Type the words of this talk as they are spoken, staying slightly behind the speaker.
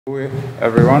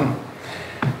Everyone,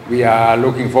 we are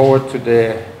looking forward to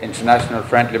the international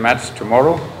friendly match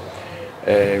tomorrow.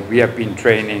 We have been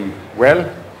training well,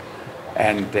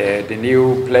 and the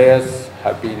new players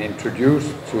have been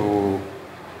introduced to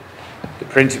the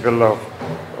principle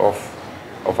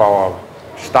of our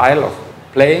style of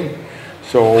playing.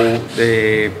 So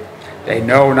they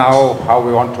know now how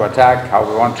we want to attack, how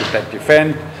we want to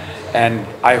defend. And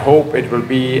I hope it will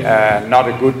be not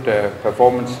a good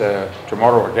performance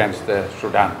tomorrow against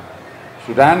Sudan.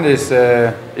 Sudan is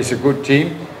a good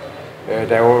team.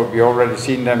 We already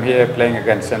seen them here playing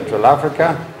against Central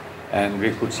Africa, and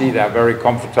we could see they are very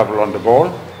comfortable on the ball,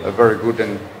 very good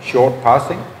in short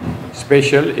passing.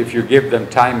 Especially if you give them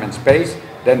time and space,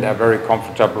 then they are very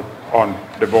comfortable on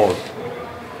the ball.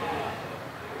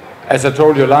 As I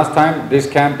told you last time, this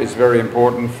camp is very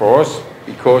important for us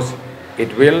because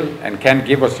it will and can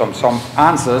give us some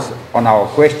answers on our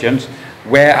questions.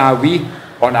 Where are we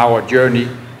on our journey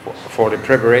for the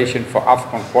preparation for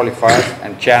AFCON qualifiers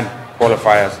and CHAN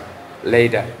qualifiers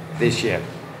later this year?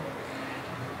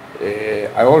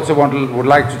 I also would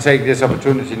like to take this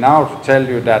opportunity now to tell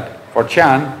you that for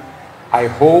CHAN, I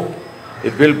hope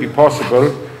it will be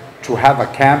possible to have a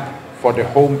camp for the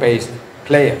home-based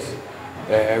players.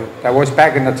 There was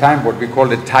back in the time what we call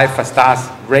the Taifa stars,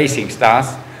 racing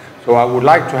stars. So I would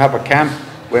like to have a camp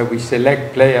where we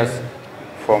select players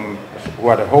who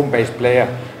are the home-based player,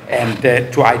 and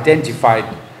to identify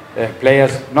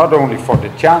players not only for the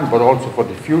CHAN but also for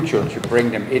the future, to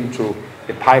bring them into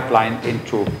the pipeline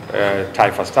into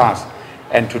Taifa Stars.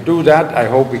 And to do that, I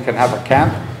hope we can have a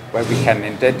camp where we can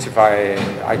identify.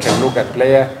 I can look at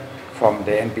player from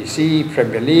the NBC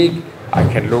Premier League. I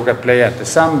can look at player at the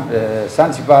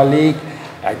Zanzibar League.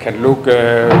 I can look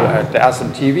at the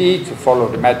ASAM TV to follow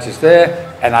the matches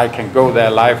there, and I can go there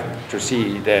live to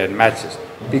see the matches.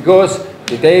 Because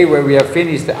the day where we have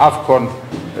finished the AFCON,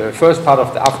 first part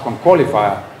of the AFCON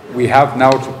qualifier, we have now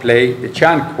to play the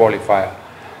CHAN qualifier.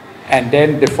 And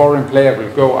then the foreign player will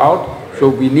go out, so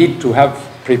we need to have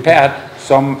prepared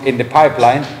some in the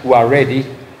pipeline who are ready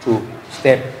to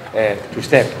step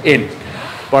in.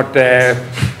 But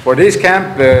for this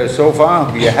camp, so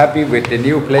far, we are happy with the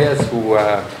new players who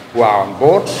are on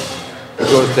board,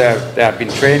 because they have been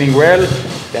training well.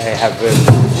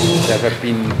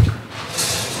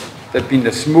 There's been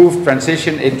a smooth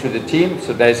transition into the team,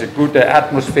 so there's a good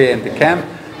atmosphere in the camp.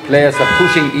 Players are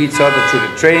pushing each other to the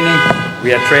training.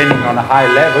 We are training on a high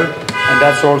level, and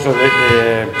that's also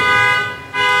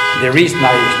the reason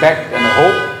I expect and I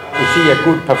hope to see a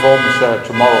good performance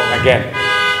tomorrow again.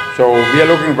 So we are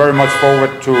looking very much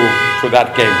forward to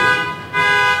that game.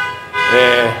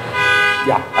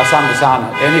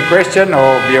 Any question?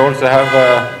 Or we also have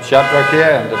Shadrach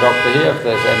here and the doctor here if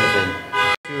there's anything.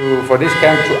 For this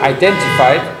camp to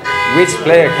identify which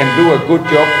player can do a good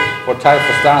job for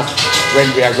Taifa Stars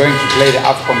when we are going to play the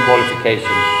AFCON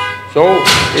qualification. So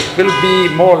it will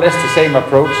be more or less the same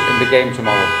approach in the game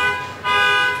tomorrow.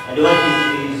 And what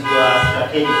is your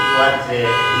strategy towards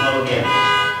tomorrow game?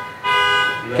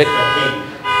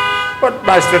 But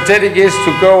my strategy is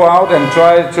to go out and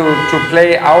try to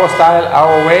play our style,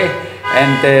 our way,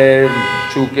 and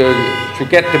to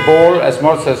get the ball as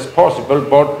much as possible.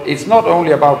 But it's not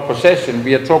only about possession.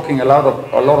 We are talking a lot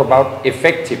about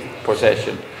effective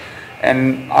possession.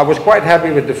 And I was quite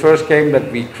happy with the first game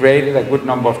that we created a good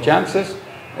number of chances.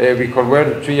 We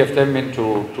converted 3 of them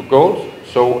into goals.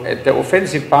 So at the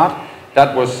offensive part,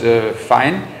 that was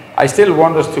fine. I still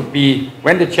want us to be,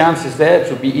 when the chance is there,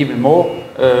 to be even more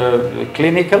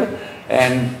clinical.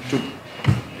 And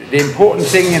the important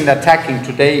thing in attacking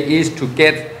today is to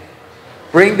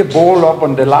bring the ball up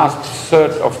on the last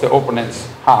third of the opponent's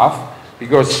half,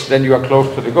 because then you are close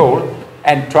to the goal,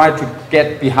 and try to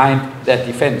get behind that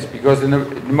defense. Because in the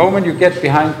moment you get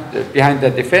behind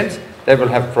that defense, they will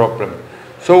have problem.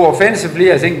 So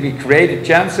offensively, I think we created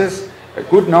chances. A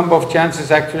good number of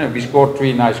chances actually, and we scored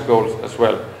 3 nice goals as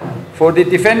well. For the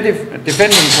defending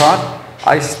part,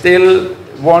 I still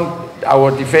want our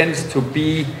defense to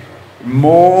be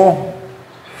more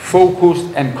focused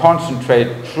and concentrate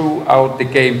throughout the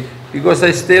game, because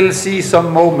I still see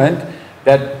some moment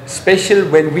that, especially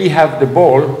when we have the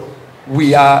ball,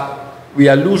 we are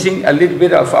losing a little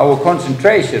bit of our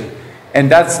concentration, and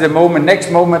that's the moment.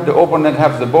 Next moment, the opponent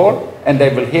have the ball and they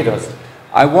will hit us.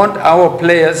 I want our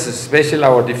players, especially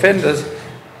our defenders,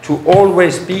 to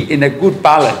always be in a good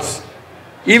balance.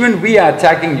 Even we are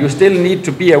attacking, you still need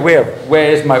to be aware of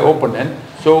where is my opponent,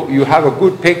 so you have a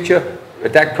good picture.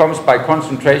 That comes by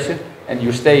concentration and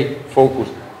you stay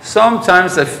focused.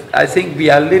 Sometimes I think we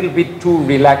are a little bit too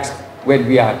relaxed when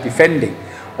we are defending.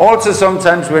 Also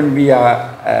sometimes when we are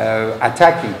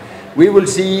attacking, we will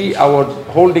see our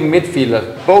holding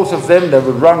midfielders, both of them, they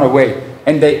will run away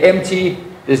and they empty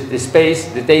the space,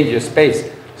 the dangerous space.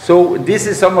 So this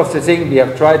is some of the things we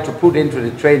have tried to put into the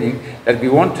training, that we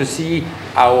want to see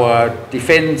our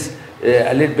defense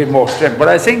a little bit more strength. But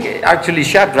I think actually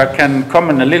Shadrach can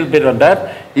comment a little bit on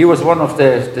that. He was one of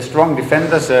the strong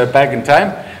defenders back in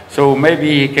time. So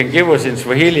maybe he can give us in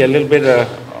Swahili a little bit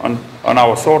on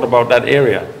our thought about that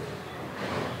area.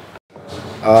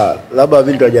 Labda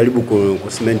vile tutajaribu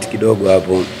kucement kidogo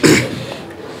hapo.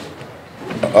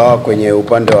 Kwenye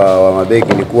upande wa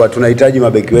mabeki ni kuwa tunahitaji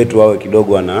mabeki wetu wawe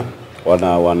kidogo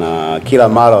wana kila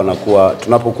mara wanakuwa,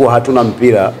 tunapokuwa hatuna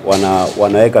mpira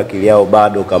wanaweka akili yao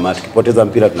bado kama tukipoteza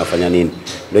mpira tunafanya nini.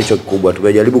 Ndio hicho kikubwa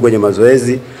tumejaribu kwenye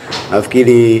mazoezi.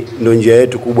 Nafikiri ndio njia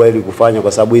yetu kubwa ili kufanya,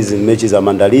 kwa sababu hizi mechi za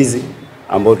maandalizi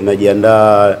ambao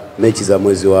tunajiandaa mechi za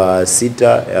mwezi wa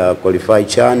 6 ya qualify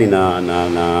CHAN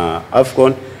na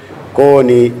AFCON. Kwa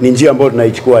ni njia ambayo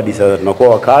tunaichukua hadi sasa. Tunakuwa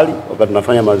wakali wakati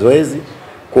tunafanya mazoezi,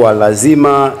 kwa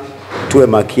lazima tuwe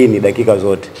makini dakika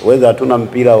zote. Weza hatuna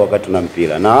mpira wakati tuna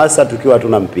mpira, na hasa tukiwa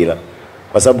hatuna mpira,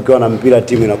 kwa sababu ukiwa na mpira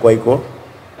timu inakuwa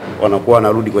wanakuwa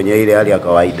wanarudi kwenye ile hali ya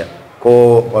kawaida.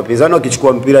 Kwa wapinzani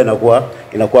wakichukua mpira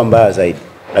inakuwa mbaya zaidi.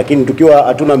 Lakini tukiwa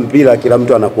hatuna mpira kila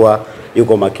mtu anakuwa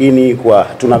yuko makini, kwa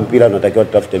hatuna mpira tunatakiwa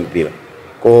tutafute mpira.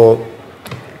 Kwa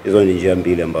hizo ni njia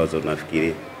mbili ambazo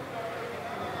tunafikiri